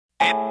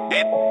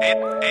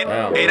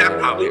I'd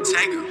probably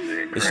take her.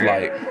 It's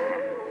like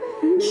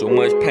so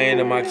much pain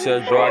in my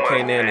chest, bro. I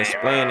can't even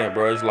explain it,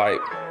 bro. It's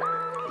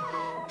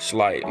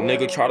like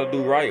nigga try to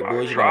do right,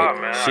 bro. It's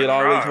like shit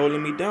always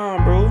holding me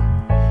down, bro.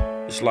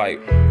 It's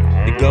like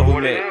the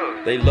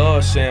government, they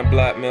love saying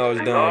black males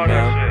down,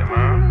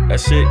 man. That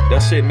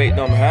shit make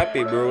them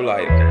happy, bro.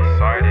 Like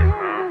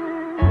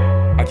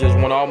I just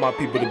want all my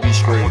people to be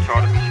straight.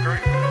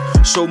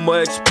 So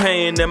much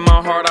pain in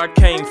my heart, I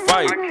can't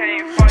fight.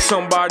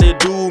 Somebody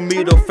do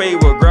me the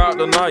favor, grab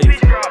the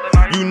knife.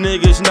 You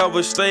niggas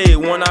never stayed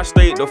when I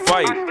stayed to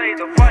fight.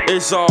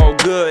 It's all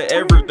good,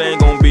 everything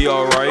gon' be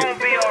alright.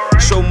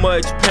 So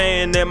much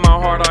pain in my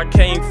heart, I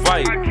can't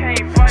fight.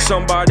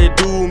 Somebody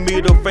do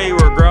me the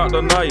favor, grab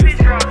the knife.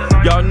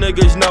 Y'all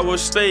niggas never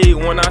stayed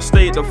when I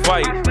stayed to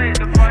fight.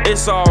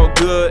 It's all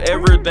good,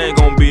 everything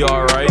gon' be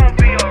alright.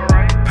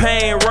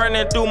 Pain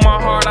running through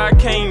my heart, I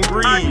can't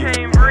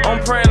breathe.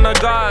 I'm praying to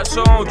God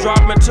so I'm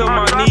dropping to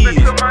my knees.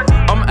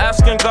 I'm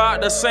asking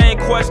God the same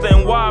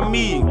question, why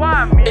me?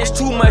 It's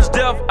too much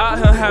death out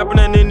here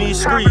happening in these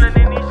streets.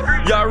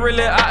 Y'all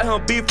really out here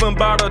beefing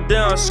about a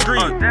damn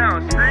street.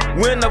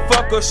 When the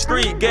fuck a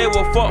street gave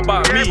a fuck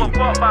about me?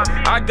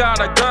 I got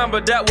a gun,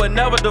 but that would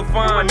never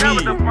define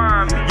me.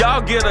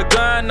 Y'all get a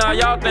gun, now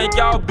y'all think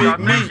y'all big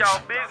meat.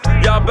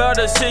 Y'all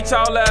better sit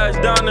y'all ass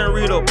down and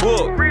read a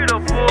book.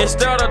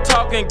 Instead of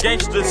talking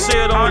gangster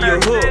shit on your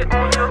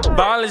hook.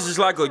 Violence is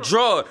like a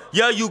drug,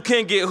 yeah, you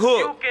can get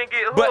hooked.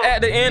 But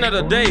at the end of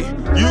the day,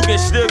 you can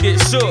still get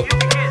shook.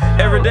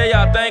 Every day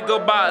I think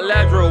about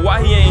Lazarus,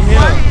 why he ain't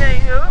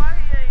here?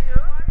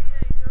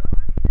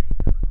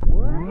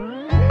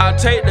 I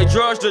take the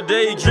drugs to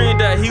daydream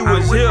that he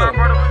was here.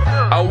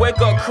 I wake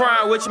up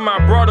crying, wishing my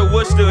brother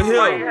was still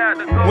here.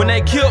 When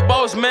they killed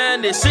Boss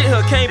Man, this shit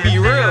here can't be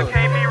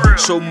real.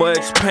 So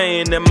much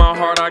pain in my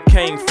heart, I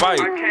can't fight.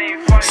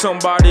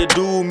 Somebody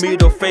do me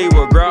the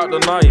favor, grab the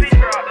knife.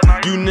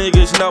 You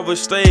niggas never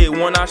stayed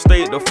when I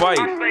stayed to fight.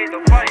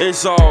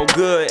 It's all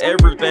good,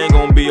 everything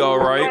gon' be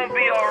alright.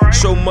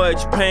 So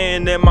much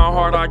pain in my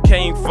heart, I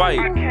can't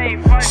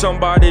fight.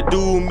 Somebody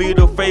do me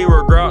the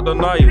favor, grab the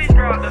knife.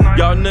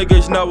 Y'all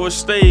niggas never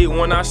stayed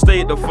when I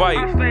stayed to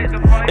fight.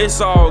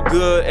 It's all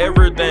good,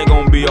 everything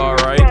gon' be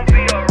alright.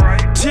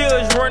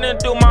 Tears running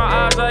through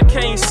my eyes, I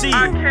can't see.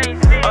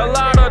 A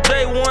lot of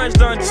day ones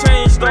done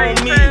changed on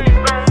me.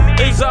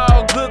 It's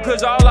all good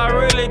cause all I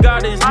really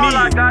got is me.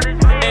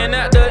 And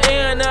at the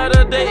end of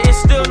the day, it's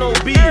still no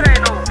beef.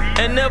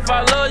 And if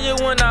I love you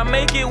when I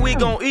make it, we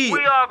gon' eat.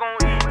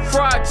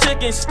 Fried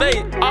chicken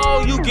steak,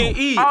 all you can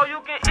eat.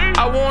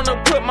 I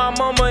wanna put my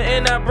mama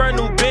in that brand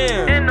new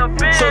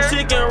Benz, so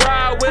she can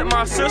ride with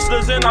my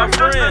sisters and her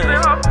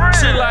friends.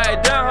 She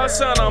like, damn, her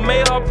son done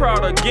made her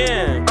proud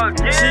again.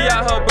 She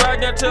out her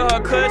bragging to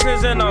her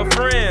cousins and her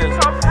friends.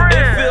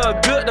 It feel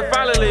good to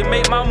finally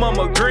make my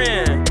mama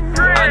grin.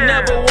 I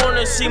never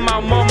wanna see my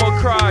mama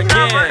cry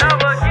again.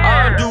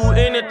 I'll do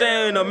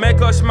anything to make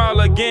her smile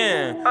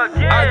again.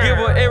 I give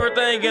her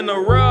everything in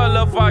the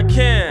world if I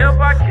can.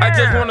 I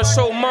just wanna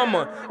show mama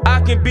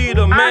I can be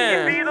the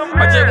man.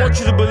 I just want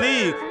you to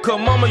believe, cause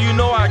mama, you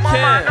know I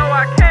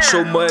can.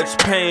 So much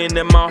pain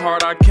in my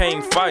heart, I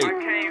can't fight.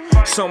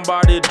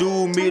 Somebody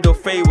do me the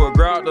favor,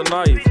 grab the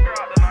knife.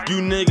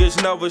 You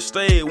niggas never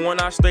stayed when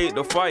I stayed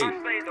to fight.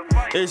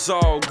 It's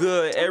all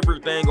good,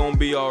 everything gon'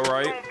 be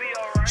alright.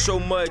 So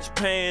much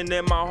pain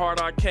in my heart,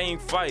 I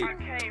can't fight.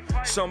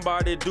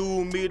 Somebody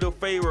do me the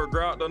favor,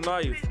 grab the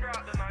knife.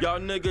 Y'all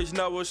niggas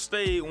never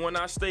stayed when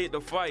I stayed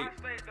to fight.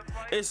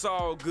 It's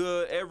all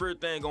good,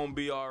 everything gon'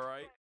 be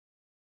alright.